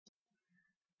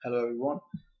Hello everyone.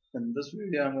 In this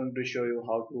video I'm going to show you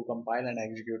how to compile and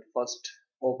execute first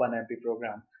OpenMP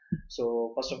program.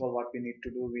 So first of all what we need to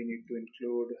do, we need to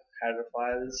include header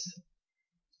files.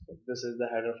 This is the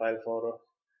header file for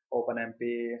OpenMP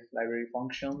library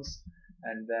functions,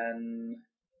 and then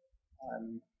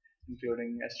I'm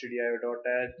including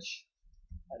stdio.h,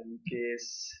 and in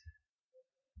case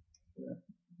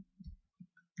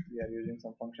we are using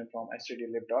some function from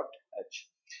stdlib.h.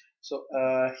 So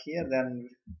here then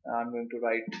I'm going to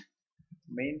write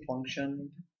main function.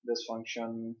 This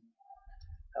function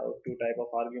have two type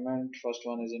of argument. First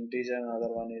one is integer,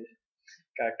 another one is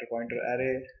character pointer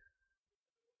array.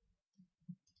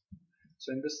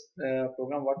 So in this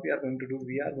program what we are going to do,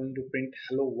 we are going to print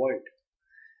hello world.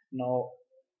 Now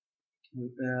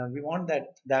we want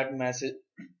that message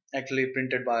actually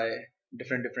printed by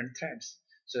different threads.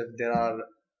 So if there are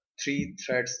three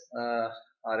threads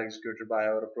are executed by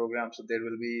our program, so there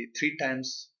will be three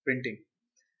times printing.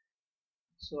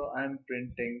 So I'm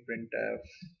printing printf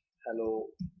hello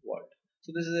world.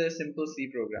 So this is a simple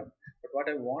C program. But what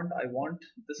I want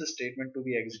this statement to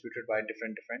be executed by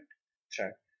different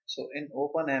thread. So in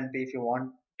OpenMP, if you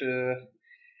want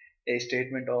a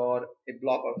statement or a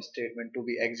block of statement to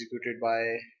be executed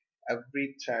by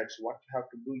every thread, so what you have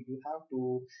to do, you have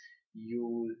to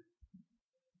use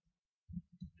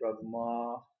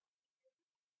pragma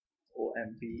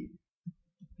omp.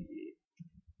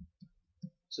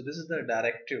 So this is the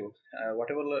directive.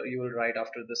 Whatever you will write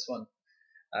after this one,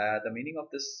 the meaning of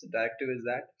this directive is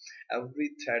that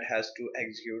every thread has to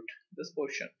execute this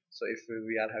portion. So if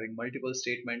we are having multiple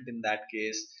statement, in that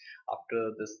case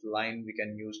after this line we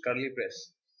can use curly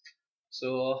brace.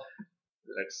 So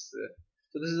let's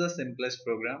so this is the simplest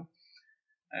program,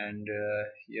 and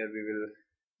here we will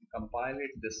compile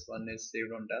it. This one is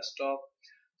saved on desktop.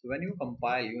 So when you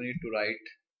compile, you need to write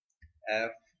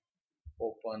f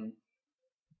open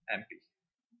mp.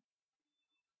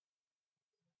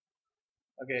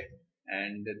 Okay,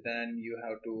 and then you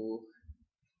have to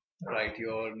write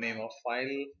your name of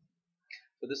file.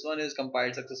 So this one is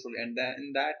compiled successfully, and then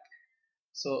in that,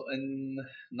 so in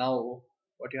now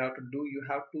what you have to do, you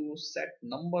have to set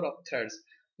number of threads.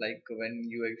 Like when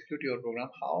you execute your program,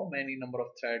 how many number of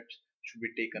threads should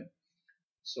be taken.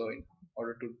 So in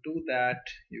order to do that,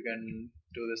 you can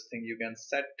do this thing. You can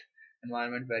set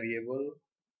environment variable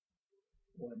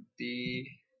p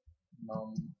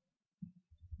num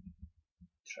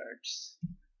threads,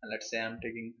 and let's say I'm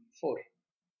taking 4.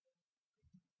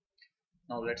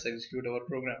 Now let's execute our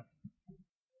program.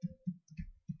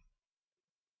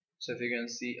 So if you can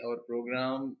see our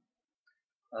program,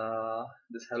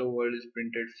 this hello world is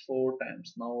printed 4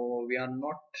 times. Now we are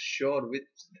not sure which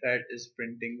thread is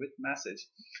printing which message.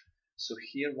 So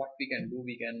here what we can do,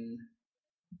 we can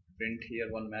print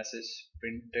here one message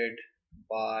printed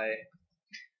by,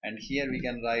 and here we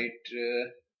can write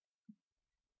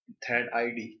thread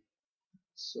id.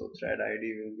 So thread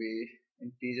id will be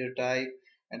integer type,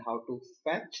 and how to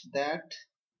fetch that.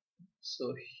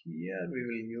 So here we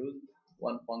will use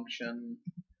one function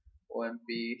omp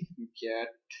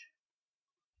get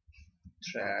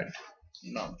thread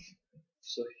num.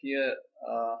 So here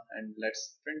and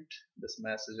let's print this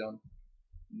message on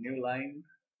new line.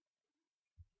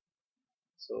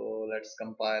 So let's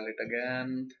compile it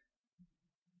again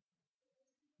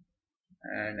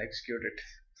and execute it.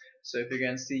 So if you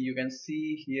can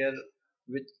see here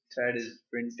which thread is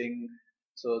printing.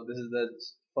 So this is the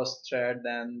first thread,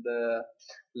 then the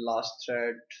last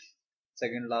thread,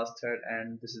 second last thread,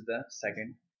 and this is the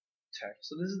second thread.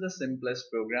 So this is the simplest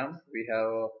program we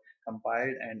have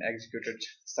compiled and executed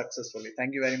successfully.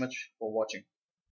 Thank you very much for watching.